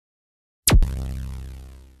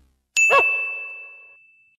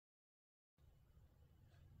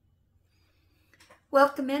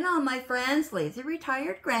Welcome in all my friends, Lazy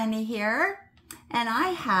Retired Granny here, and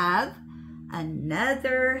I have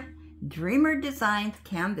another Dreamer Designs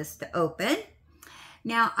canvas to open.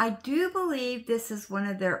 Now I do believe this is one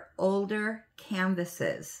of their older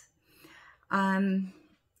canvases, and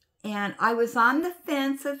I was on the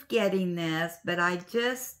fence of getting this, but I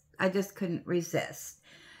just couldn't resist.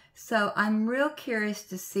 So I'm real curious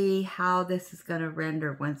to see how this is going to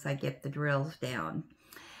render once I get the drills down.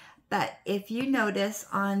 But if you notice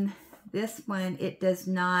on this one, it does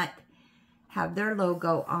not have their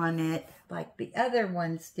logo on it like the other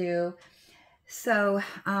ones do. So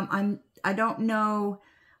I don't know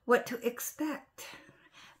what to expect.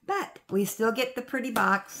 But we still get the pretty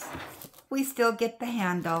box. We still get the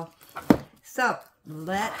handle. So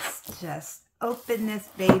let's just open this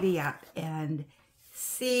baby up and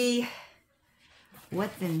see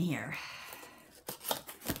what's in here.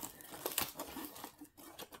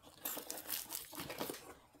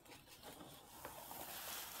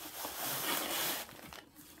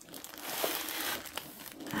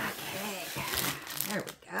 There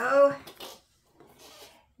we go.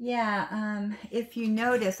 Yeah, if you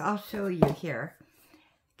notice, I'll show you here.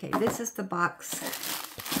 Okay, this is the box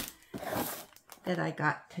that I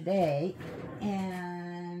got today,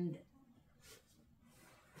 and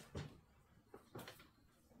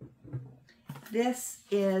this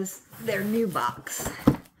is their new box.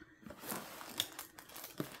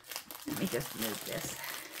 Let me just move this.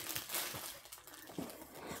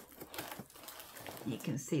 You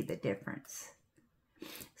can see the difference.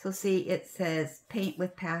 So see, it says Paint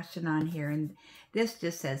with Passion on here, and this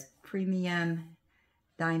just says Premium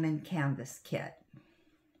Diamond Canvas Kit.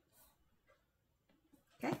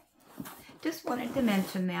 Okay, just wanted to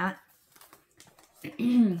mention that.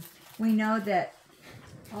 We know that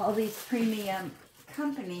all these premium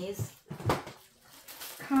companies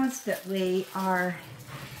constantly are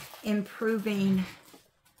improving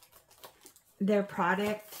their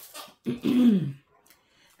product.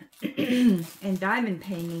 And diamond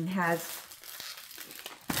painting has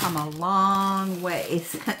come a long way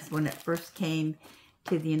since when it first came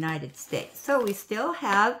to the United States. So we still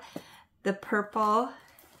have the purple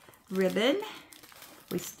ribbon.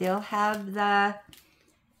 We still have the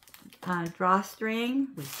drawstring.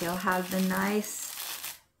 We still have the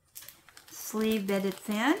nice sleeve that it's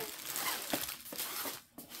in.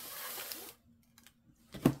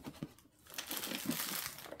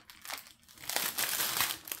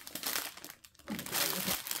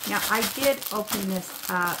 Now, I did open this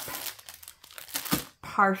up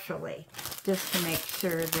partially just to make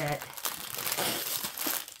sure that,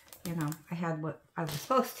 you know, I had what I was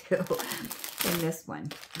supposed to in this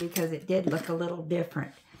one, because it did look a little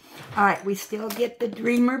different. All right, we still get the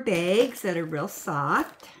Dreamer bags that are real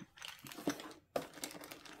soft.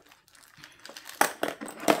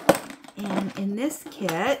 And in this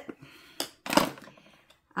kit,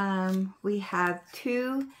 we have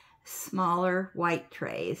two smaller white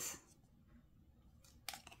trays,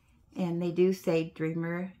 and they do say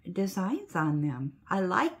Dreamer Designs on them. I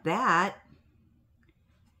like that,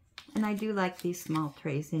 and I do like these small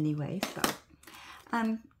trays anyway. So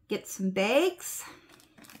get some bags,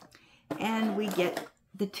 and we get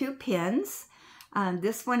the two pins.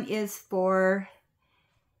 This one is for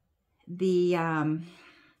the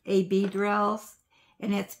AB drills,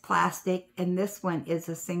 and it's plastic, and this one is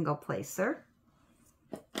a single placer.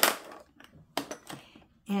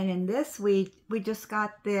 And in this, we just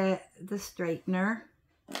got the straightener,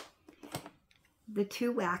 the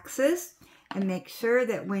two waxes, and make sure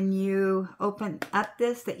that when you open up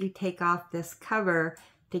this, that you take off this cover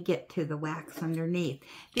to get to the wax underneath.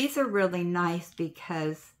 These are really nice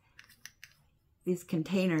because these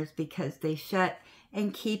containers, because they shut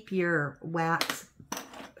and keep your wax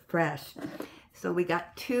fresh. So we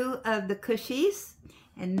got two of the cushies,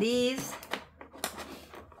 and these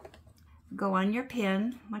go on your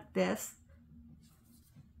pin like this.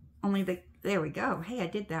 There we go. Hey, I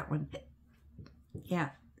did that one.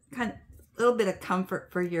 Yeah, kind of a little bit of comfort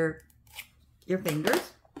for your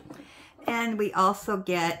fingers. And we also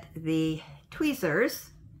get the tweezers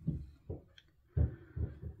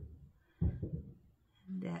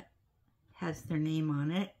that has their name on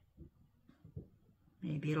it.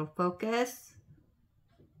 Maybe it'll focus.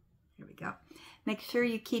 There we go. Make sure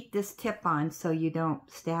you keep this tip on so you don't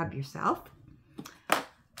stab yourself.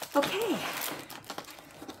 Okay.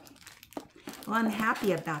 Well, I'm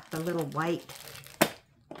happy about the little white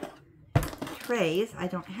trays. I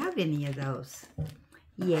don't have any of those.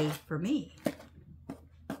 Yay for me.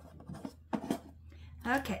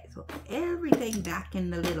 Okay, so everything back in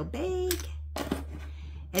the little bag.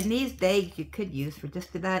 And these bags you could use for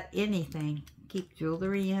just about anything. keep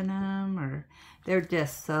jewelry in them, or they're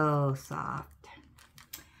just so soft.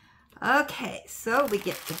 Okay, so we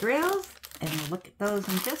get the drills, and we'll look at those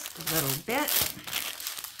in just a little bit.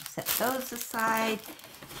 Set those aside.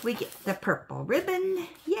 We get the purple ribbon.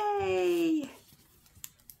 Yay!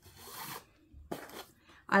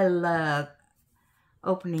 I love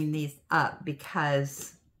opening these up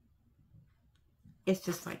because it's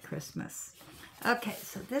just like Christmas. Okay,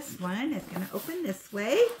 so this one is going to open this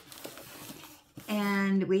way.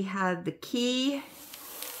 And we have the key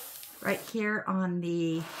right here on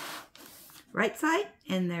the right side.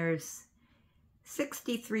 And there's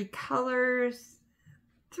 63 colors,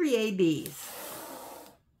 3 ABs.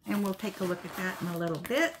 And we'll take a look at that in a little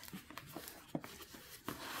bit.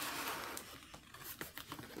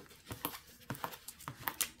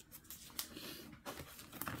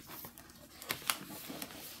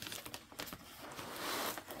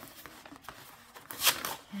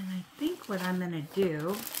 What I'm going to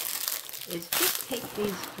do is just take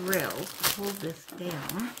these drills to hold this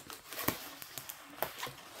down.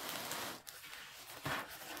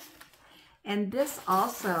 And this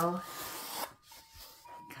also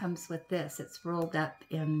comes with this. It's rolled up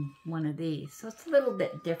in one of these. So it's a little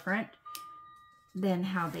bit different than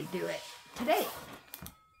how they do it today.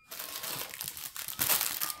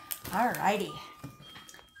 Alrighty.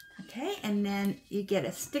 Okay, and then you get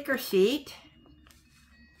a sticker sheet.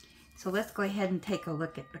 So let's go ahead and take a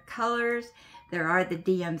look at the colors. There are the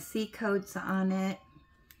DMC codes on it.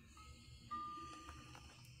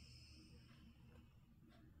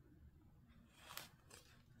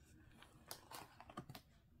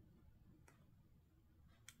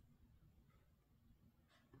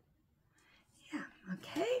 Yeah,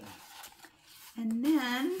 okay. And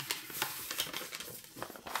then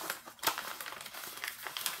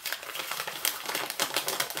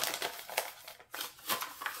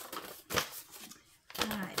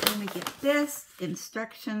we get this,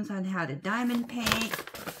 instructions on how to diamond paint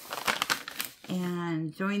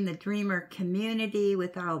and join the Dreamer community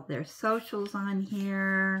with all their socials on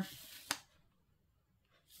here.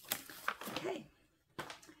 Okay.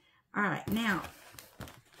 All right, now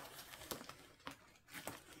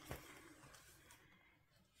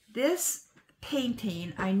this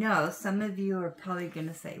painting, I know some of you are probably going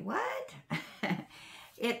to say, what?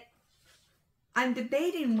 I'm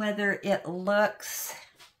debating whether it looks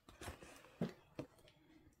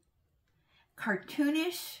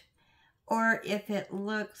cartoonish or if it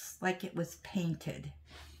looks like it was painted.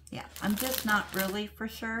 Yeah, I'm just not really for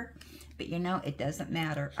sure, but you know, it doesn't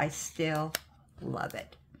matter. I still love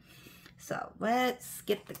it. So let's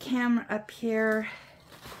get the camera up here.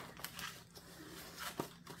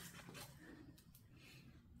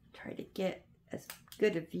 Try to get as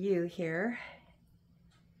good a view here.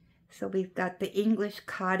 So we've got the English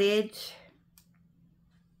cottage.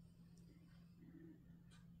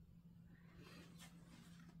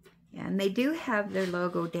 Yeah, and they do have their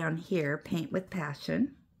logo down here, Paint with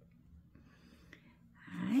Passion.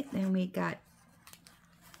 All right, then we got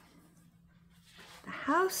the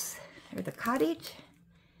house, or the cottage.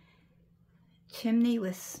 Chimney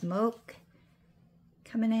with smoke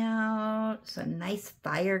coming out. So nice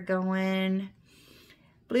fire going.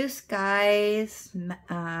 Blue skies.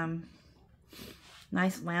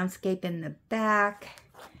 Nice landscape in the back.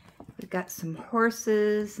 We've got some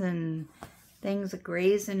horses and things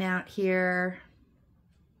grazing out here.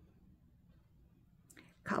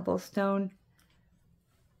 Cobblestone.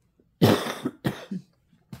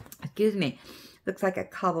 Excuse me. Looks like a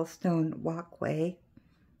cobblestone walkway.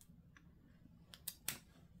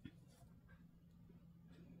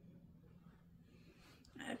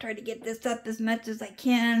 I'll try to get this up as much as I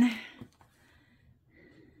can.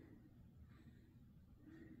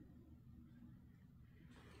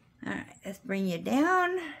 All right, let's bring you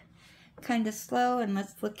down. Kind of slow, and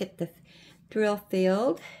let's look at the drill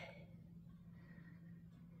field.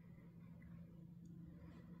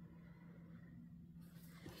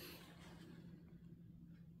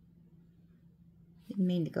 Didn't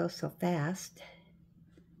mean to go so fast.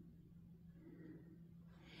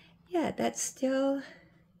 Yeah, that still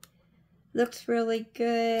looks really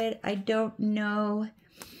good. I don't know.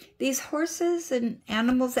 These horses and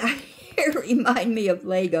animals out here remind me of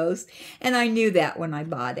Legos, and I knew that when I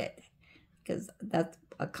bought it. Because that's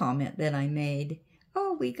a comment that I made.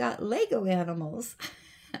 Oh, we got Lego animals.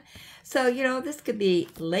 So, you know, this could be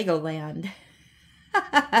Legoland.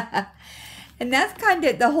 And that's kind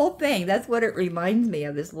of the whole thing. That's what it reminds me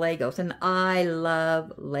of, is Legos. And I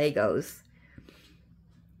love Legos.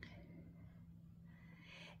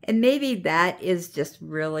 And maybe that is just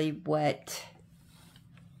really what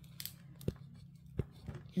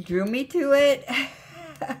drew me to it.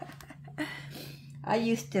 I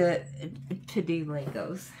used to do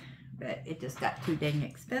Legos, but it just got too dang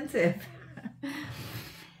expensive.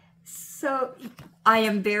 So I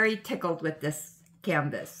am very tickled with this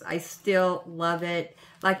canvas. I still love it.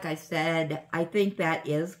 Like I said, I think that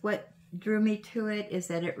is what drew me to it, is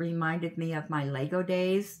that it reminded me of my Lego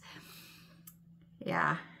days.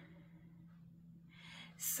 Yeah.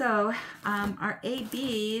 So our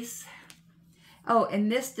ABs, oh,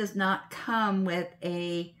 and this does not come with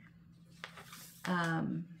a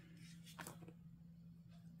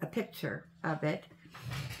picture of it.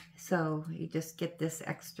 So you just get this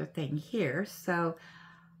extra thing here. So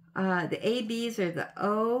the ABs are the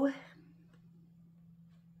O,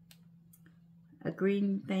 a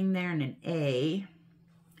green thing there, and an A.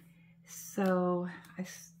 So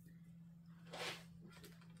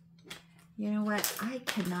you know what? I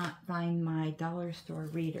cannot find my dollar store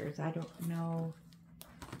readers. I don't know.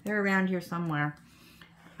 They're around here somewhere.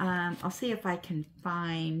 I'll see if I can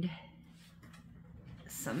find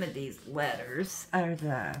some of these letters. Or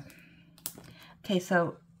okay,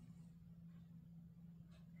 so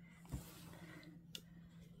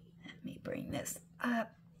let me bring this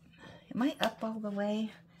up. Am I up all the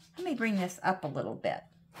way? Let me bring this up a little bit.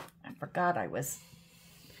 I forgot I was...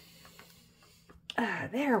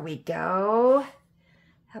 there we go.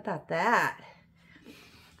 How about that?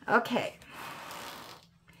 Okay.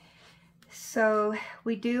 So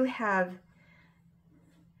we do have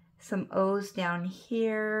some O's down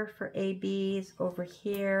here for ABs, over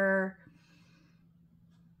here.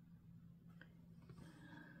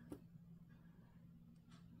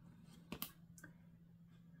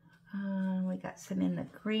 We got some in the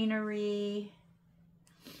greenery,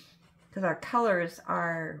 because our colors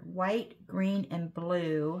are white, green, and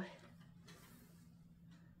blue.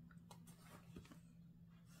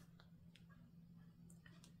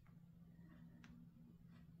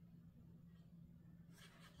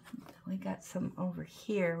 We got some over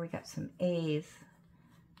here. We got some A's.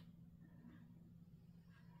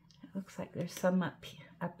 It looks like there's some up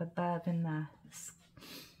above in the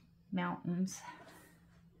mountains.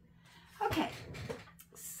 Okay,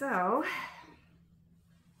 so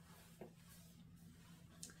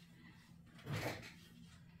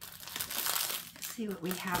let's see what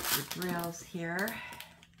we have for drills here.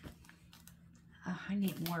 Oh, I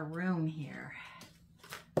need more room here.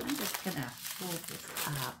 I'm just gonna fold this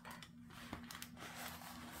up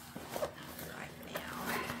right now.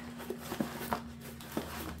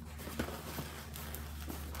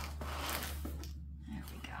 There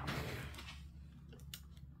we go.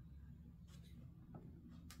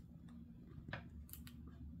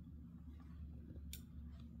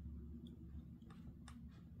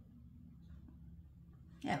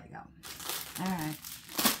 There we go. All right.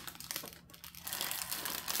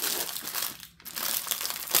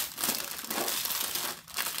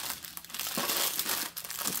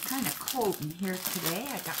 It's kind of cold in here today.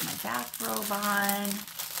 I got my bathrobe on,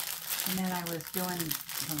 and then I was doing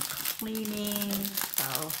some cleaning, so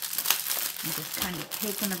I'm just kind of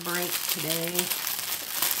taking a break today.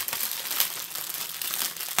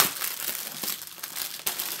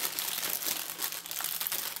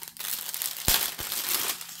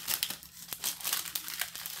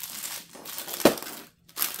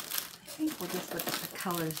 I think we'll just look at the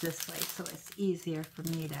colors this way so it's easier for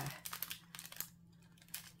me to...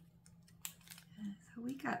 So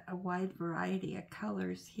we got a wide variety of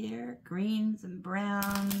colors here, greens and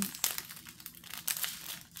browns.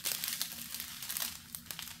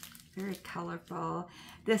 Very colorful.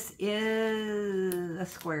 This is a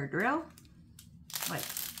square drill. Wait,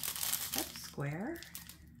 that's square.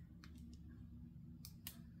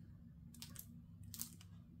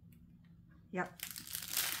 Yep.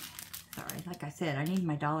 Sorry, like I said, I need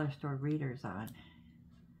my dollar store readers on.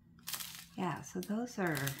 Yeah, so those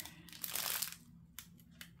are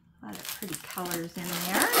a lot of pretty colors in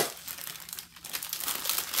there.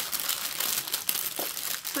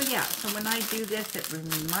 So yeah, so when I do this, it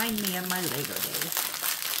reminds me of my Lego days.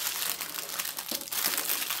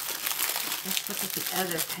 Let's look at the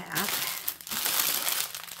other pack.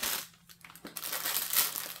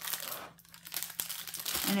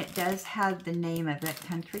 And it does have the name of it,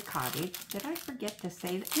 Country Cottage. Did I forget to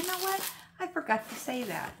say that? You know what? I forgot to say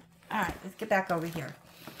that. All right, let's get back over here.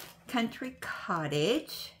 Country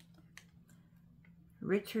Cottage.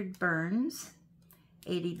 Richard Burns.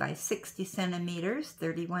 80 by 60 centimeters.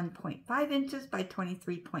 31.5 inches by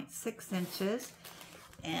 23.6 inches.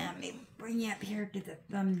 And let me bring you up here to the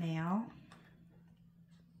thumbnail.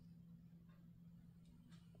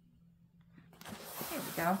 There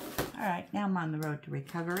we go. All right, now I'm on the road to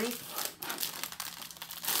recovery.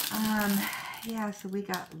 Yeah, so we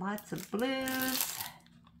got lots of blues.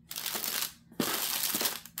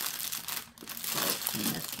 And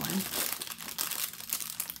this one.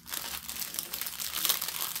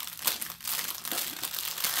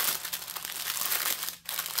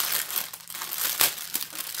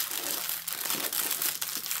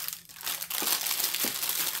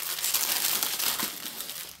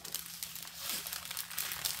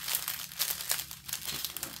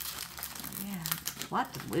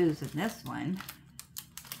 Lots of blues in this one.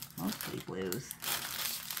 Mostly blues.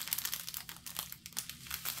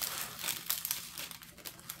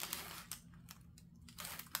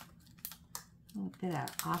 A little bit of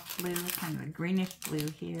off blue, kind of a greenish blue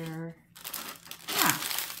here. Yeah.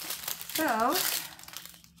 So, I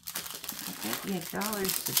bet you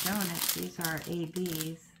 $1 to donuts. These are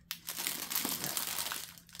ABs.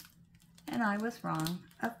 And I was wrong,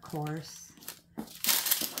 of course.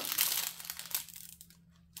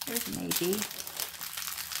 There's an AB.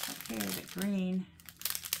 Up here, the green.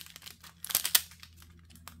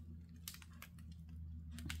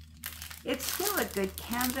 It's still a good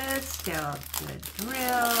canvas, still a good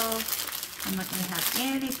drill. I'm not going to have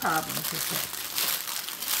any problems with it.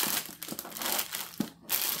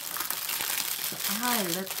 So I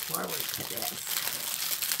look forward to this.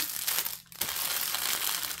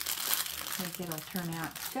 I think it'll turn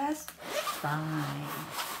out just fine.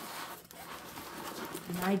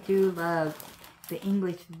 And I do love the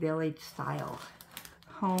English village style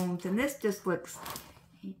homes. And this just looks,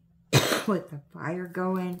 with the fire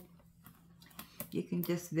going, you can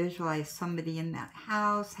just visualize somebody in that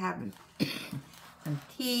house having some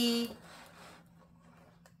tea.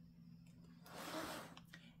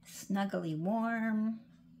 Snuggly warm.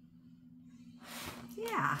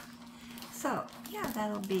 Yeah. So, yeah,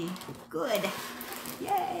 that'll be good.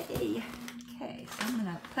 Yay. Okay, so I'm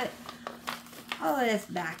going to put all of this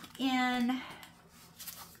back in.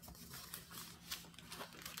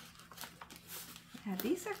 Yeah,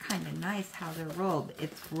 these are kind of nice how they're rolled.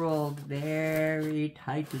 It's rolled very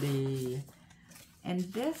tightly. And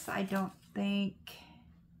this, I don't think,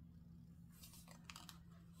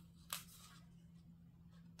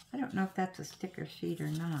 I don't know if that's a sticker sheet or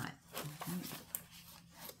not.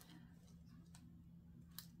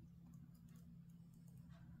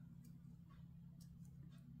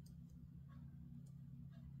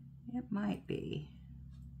 It might be.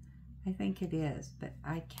 I think it is, but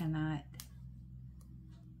I cannot.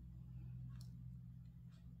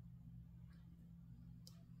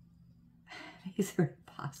 These are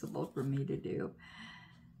impossible for me to do.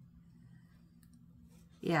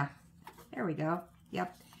 Yeah, there we go.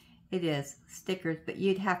 Yep, it is stickers, but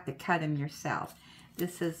you'd have to cut them yourself.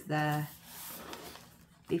 This is the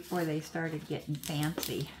before they started getting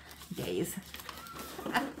fancy days.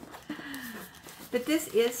 But this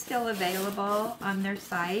is still available on their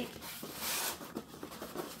site.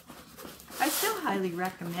 I still highly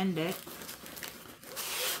recommend it.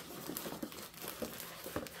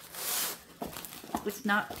 It's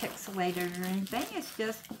not pixelated or anything. It's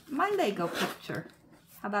just my Lego picture.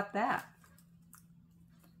 How about that?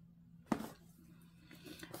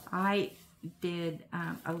 I did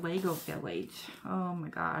a Lego village. Oh my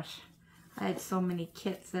gosh. I had so many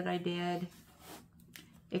kits that I did.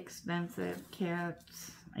 Expensive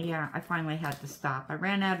kits. Yeah, I finally had to stop. I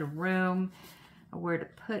ran out of room where to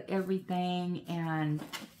put everything, and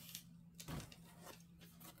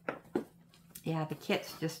yeah, the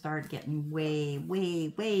kits just started getting way,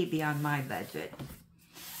 way, way beyond my budget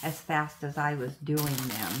as fast as I was doing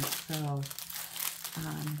them. So,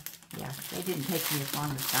 yeah, they didn't take me as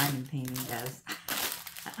long as diamond painting does.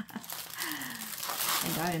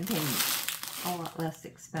 And diamond painting is a lot less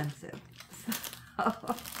expensive.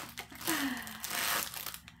 So,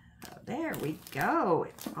 there we go.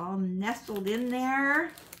 It's all nestled in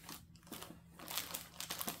there.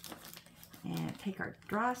 And take our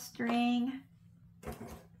drawstring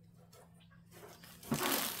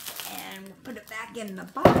and we'll put it back in the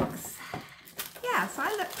box. Yeah, so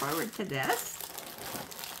I look forward to this.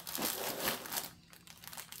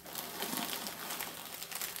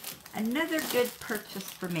 Another good purchase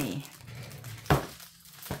for me.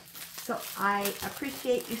 So I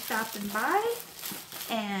appreciate you stopping by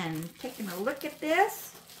and taking a look at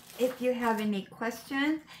this. If you have any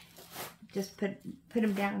questions, just put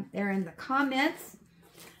them down there in the comments.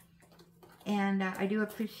 And I do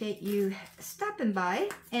appreciate you stopping by.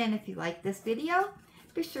 And if you like this video,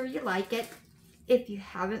 be sure you like it. If you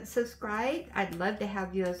haven't subscribed, I'd love to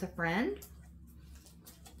have you as a friend.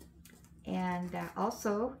 And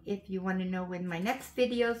also, if you want to know when my next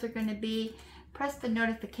videos are going to be, press the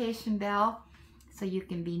notification bell so you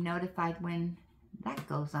can be notified when that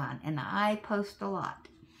goes on, and I post a lot.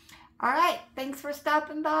 All right, thanks for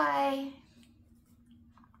stopping by.